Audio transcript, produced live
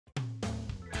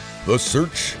The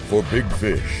search for big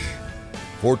fish.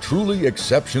 For truly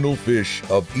exceptional fish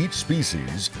of each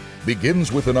species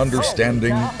begins with an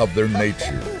understanding of their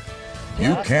nature.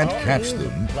 You can't catch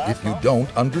them if you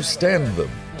don't understand them.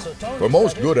 For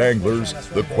most good anglers,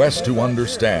 the quest to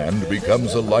understand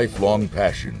becomes a lifelong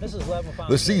passion.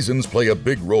 The seasons play a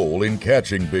big role in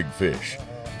catching big fish.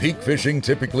 Peak fishing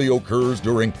typically occurs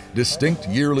during distinct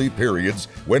yearly periods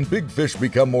when big fish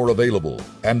become more available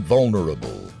and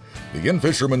vulnerable. The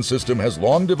In-Fisherman System has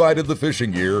long divided the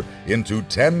fishing year into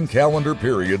 10 calendar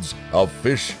periods of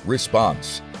fish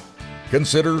response.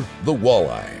 Consider the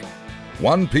walleye.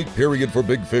 One peak period for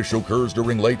big fish occurs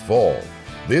during late fall.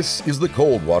 This is the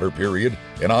cold water period,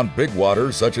 and on big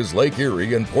waters such as Lake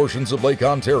Erie and portions of Lake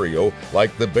Ontario,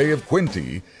 like the Bay of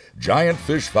Quinte, giant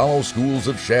fish follow schools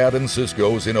of shad and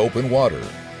ciscos in open water.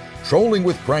 Trolling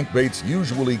with crankbaits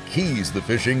usually keys the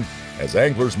fishing, as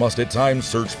anglers must at times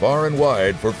search far and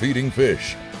wide for feeding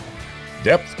fish.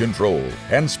 Depth control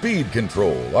and speed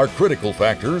control are critical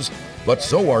factors, but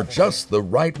so are just the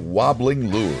right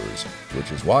wobbling lures,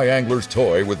 which is why anglers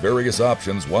toy with various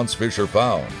options once fish are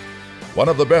found. One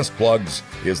of the best plugs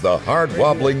is the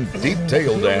hard-wobbling deep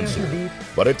tail dancer,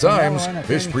 but at times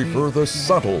fish prefer the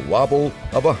subtle wobble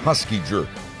of a husky jerk,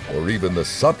 or even the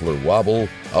subtler wobble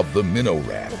of the minnow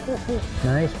rat.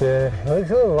 Nice fish.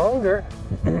 Looks a little longer.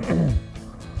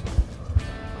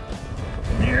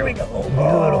 There we go.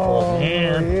 Beautiful,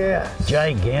 man. Yeah.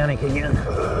 Gigantic again.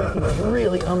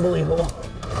 Really unbelievable.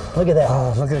 Look at that.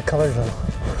 Oh, look at the colors on it.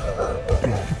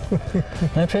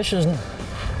 That fish is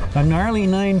a gnarly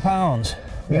 9 pounds.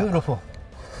 Beautiful.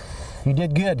 Yeah. You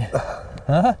did good.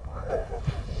 Huh?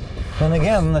 And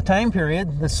again, the time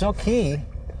period that's so key.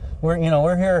 We're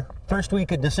here first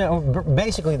week of December,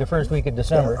 basically the first week of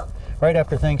December, right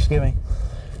after Thanksgiving.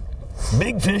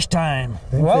 Big fish time.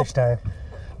 Big fish time.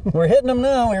 We're hitting them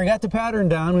now. We've got the pattern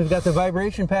down. We've got the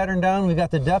vibration pattern down. We've got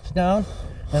the depth down,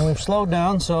 and we've slowed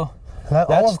down. So that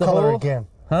that's olive the color whole, again.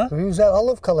 Huh? So use that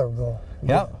olive color, bro.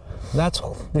 Yep. That's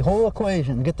the whole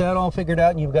equation. Get that all figured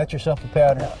out, and you've got yourself a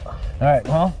pattern. All right.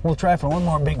 Well, we'll try for one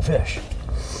more big fish.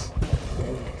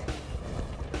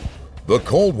 The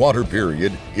cold water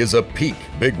period is a peak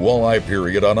big walleye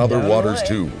period on other waters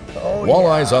too.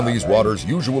 Walleyes on these waters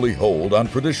usually hold on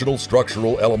traditional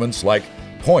structural elements like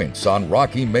points on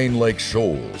rocky main lake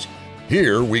shoals.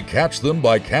 Here we catch them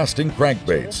by casting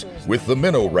crankbaits, with the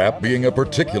minnow wrap being a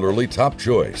particularly top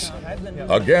choice.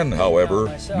 Again,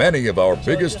 however, many of our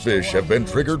biggest fish have been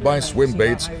triggered by swim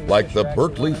baits like the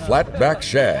Berkeley flatback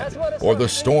shad or the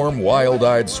Storm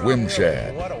wild-eyed swim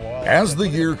shad. As the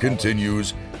year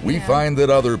continues, we find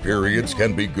that other periods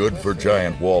can be good for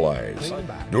giant walleyes.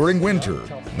 During winter,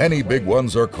 many big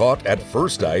ones are caught at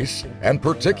first ice, and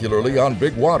particularly on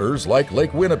big waters like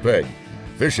Lake Winnipeg.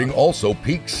 Fishing also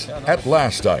peaks at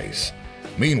last ice.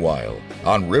 Meanwhile,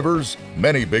 on rivers,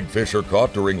 many big fish are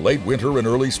caught during late winter and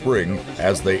early spring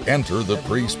as they enter the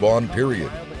pre-spawn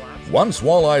period. Once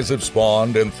walleyes have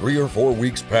spawned and 3 or 4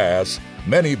 weeks pass,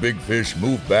 many big fish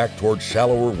move back toward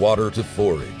shallower water to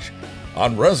forage.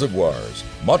 On reservoirs,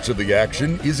 much of the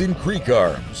action is in creek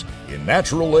arms. In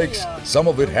natural lakes, some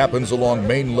of it happens along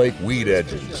main lake weed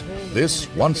edges. This,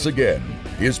 once again,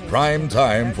 is prime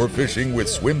time for fishing with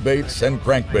swim baits and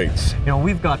crankbaits. You know,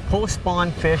 we've got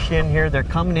post-spawn fish in here. They're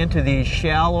coming into these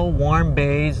shallow, warm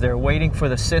bays. They're waiting for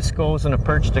the ciscos and the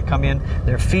perch to come in.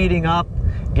 They're feeding up,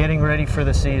 getting ready for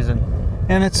the season.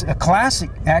 And it's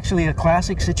actually a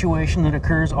classic situation that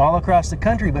occurs all across the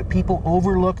country, but people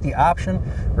overlook the option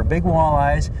for big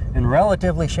walleyes in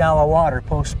relatively shallow water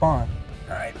post-spawn.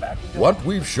 All right, back to What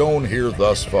we've shown here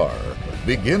thus far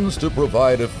begins to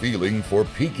provide a feeling for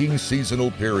peaking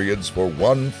seasonal periods for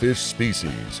one fish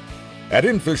species. At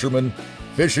In-Fisherman,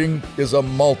 fishing is a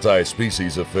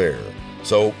multi-species affair,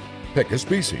 so pick a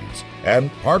species, and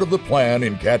part of the plan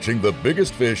in catching the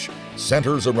biggest fish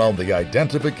centers around the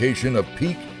identification of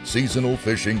peak seasonal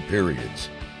fishing periods.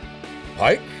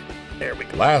 Pike? There we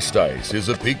go. Last ice is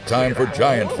a peak time for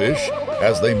giant fish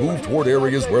as they move toward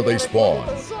areas where they spawn.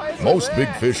 Most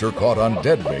big fish are caught on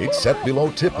dead bait set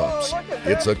below tip-ups.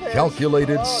 It's a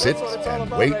calculated sit and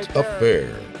wait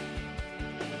affair.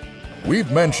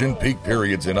 We've mentioned peak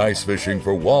periods in ice fishing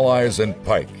for walleyes and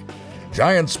pike.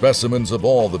 Giant specimens of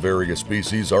all the various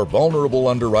species are vulnerable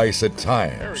under ice at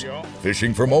times.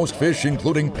 Fishing for most fish,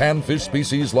 including panfish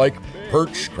species like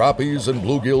perch, crappies, and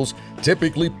bluegills,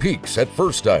 typically peaks at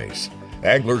first ice.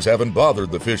 Anglers haven't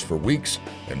bothered the fish for weeks,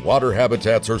 and water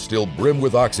habitats are still brim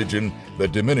with oxygen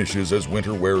that diminishes as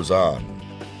winter wears on.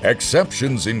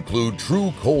 Exceptions include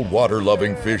true cold water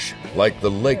loving fish like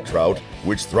the lake trout,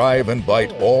 which thrive and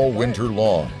bite all winter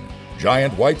long.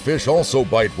 Giant whitefish also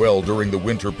bite well during the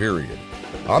winter period.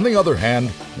 On the other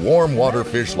hand, warm water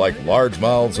fish like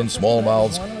largemouths and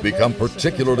smallmouths become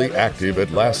particularly active at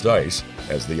last ice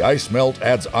as the ice melt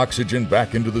adds oxygen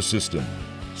back into the system.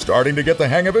 Starting to get the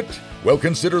hang of it? Well,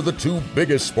 consider the two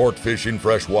biggest sport fish in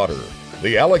freshwater,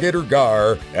 the alligator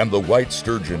gar and the white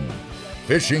sturgeon.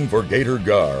 Fishing for gator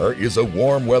gar is a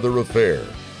warm weather affair,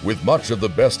 with much of the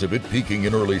best of it peaking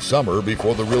in early summer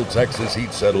before the real Texas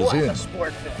heat settles in.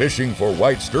 Fishing for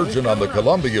white sturgeon on the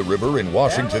Columbia River in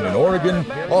Washington and Oregon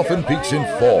often peaks in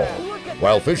fall,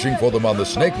 while fishing for them on the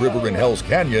Snake River in Hell's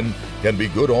Canyon can be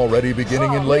good already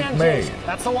beginning in late May.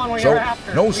 So,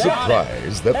 no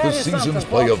surprise that the seasons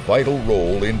play a vital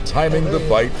role in timing the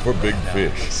bite for big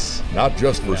fish, not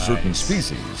just for certain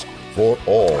species, for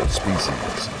all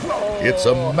species. It's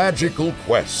a magical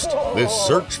quest, this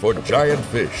search for giant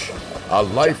fish, a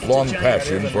lifelong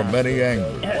passion for many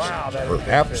anglers.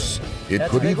 Perhaps it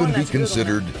could even be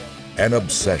considered an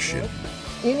obsession.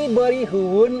 Anybody who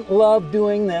wouldn't love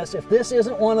doing this, if this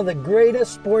isn't one of the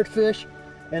greatest sport fish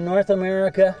in North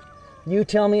America, you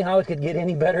tell me how it could get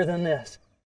any better than this.